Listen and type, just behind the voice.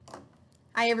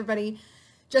Hi, everybody.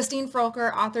 Justine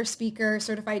Frolker, author, speaker,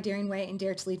 certified Daring Way, and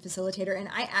Dare to Lead facilitator. And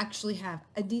I actually have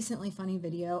a decently funny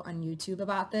video on YouTube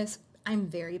about this. I'm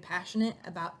very passionate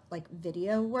about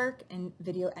video work and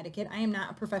video etiquette. I am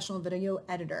not a professional video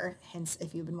editor, hence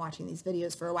if you've been watching these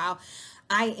videos for a while.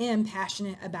 I am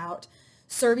passionate about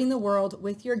serving the world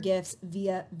with your gifts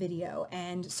via video.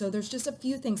 And so there's just a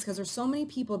few things because there's so many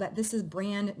people that this is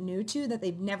brand new to, that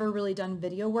they've never really done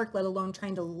video work, let alone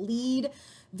trying to lead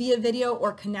via video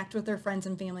or connect with their friends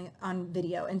and family on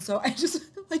video. And so I just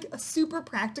like a super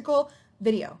practical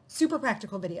video.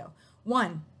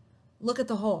 One, look at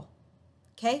the whole,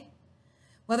 okay?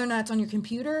 Whether or not it's on your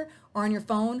computer or on your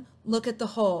phone, look at the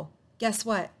whole. Guess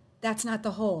what? That's not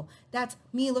the whole. That's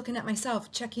me looking at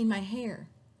myself, checking my hair,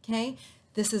 okay?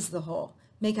 This is the whole.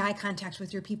 Make eye contact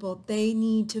with your people. They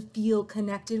need to feel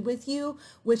connected with you,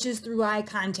 which is through eye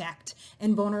contact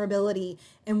and vulnerability.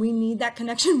 And we need that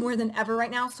connection more than ever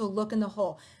right now, so look in the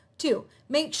hole. 2,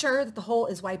 make sure that the hole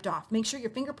is wiped off. Make sure your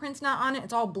fingerprint's not on it.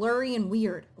 It's all blurry and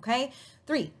weird, okay?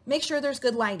 3, make sure there's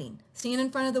good lighting. Stand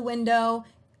in front of the window.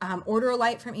 Order a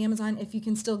light from Amazon if you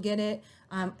can still get it.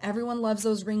 Everyone loves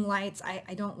those ring lights.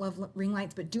 I don't love ring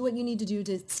lights, but do what you need to do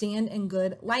to stand in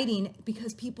good lighting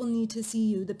because people need to see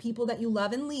you. The people that you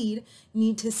love and lead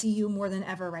need to see you more than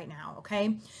ever right now,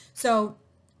 okay? So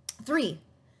 3,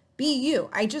 be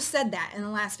you. I just said that in the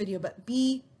last video, but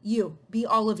be you. Be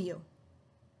all of you.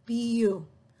 Be you.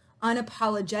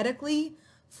 Unapologetically,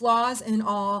 flaws and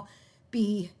all,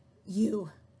 be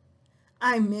you.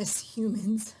 I miss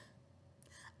humans.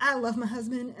 I love my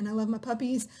husband and I love my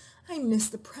puppies. I miss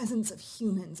the presence of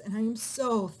humans, and I am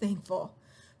so thankful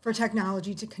for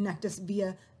technology to connect us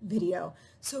via video.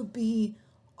 So be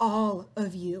all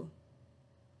of you.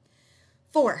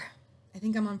 4, I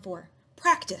think I'm on 4.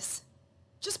 Practice.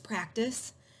 Just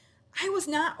practice. I was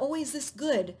not always this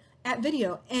good at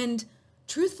video, and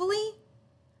truthfully,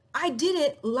 I did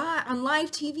it on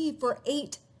live TV for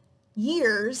 8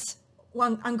 years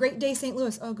on Great Day St.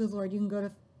 Louis. Oh, good Lord, you can go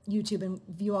to YouTube and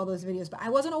view all those videos, but I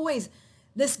wasn't always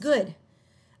this good.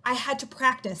 I had to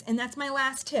practice, and that's my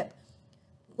last tip.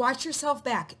 Watch yourself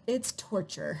back. It's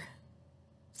torture.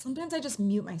 Sometimes I just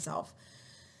mute myself.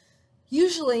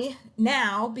 Usually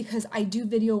now, because I do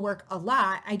video work a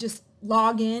lot, I just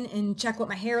log in and check what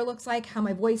my hair looks like, how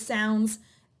my voice sounds,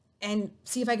 and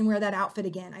see if I can wear that outfit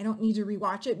again. I don't need to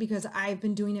rewatch it because I've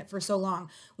been doing it for so long.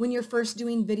 When you're first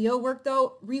doing video work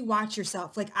though, rewatch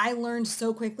yourself. Like I learned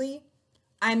so quickly,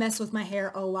 I mess with my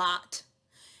hair a lot.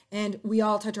 And we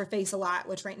all touch our face a lot,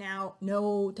 which right now,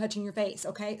 no touching your face,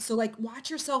 okay? So like watch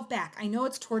yourself back. I know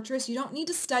it's torturous. You don't need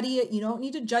to study it. You don't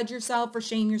need to judge yourself or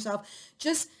shame yourself.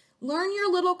 Just learn your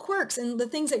little quirks and the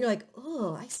things that you're like,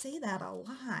 oh, I say that a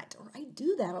lot, or I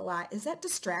do that a lot. Is that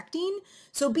distracting?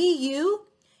 So be you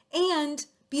and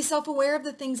be self-aware of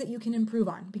the things that you can improve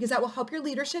on because that will help your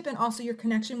leadership and also your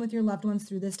connection with your loved ones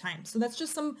through this time. So that's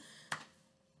just some,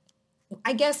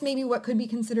 I guess maybe what could be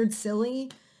considered silly,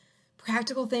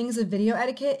 practical things of video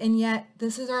etiquette, and yet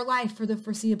this is our life for the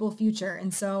foreseeable future.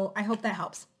 And so I hope that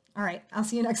helps. All right, I'll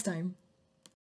see you next time.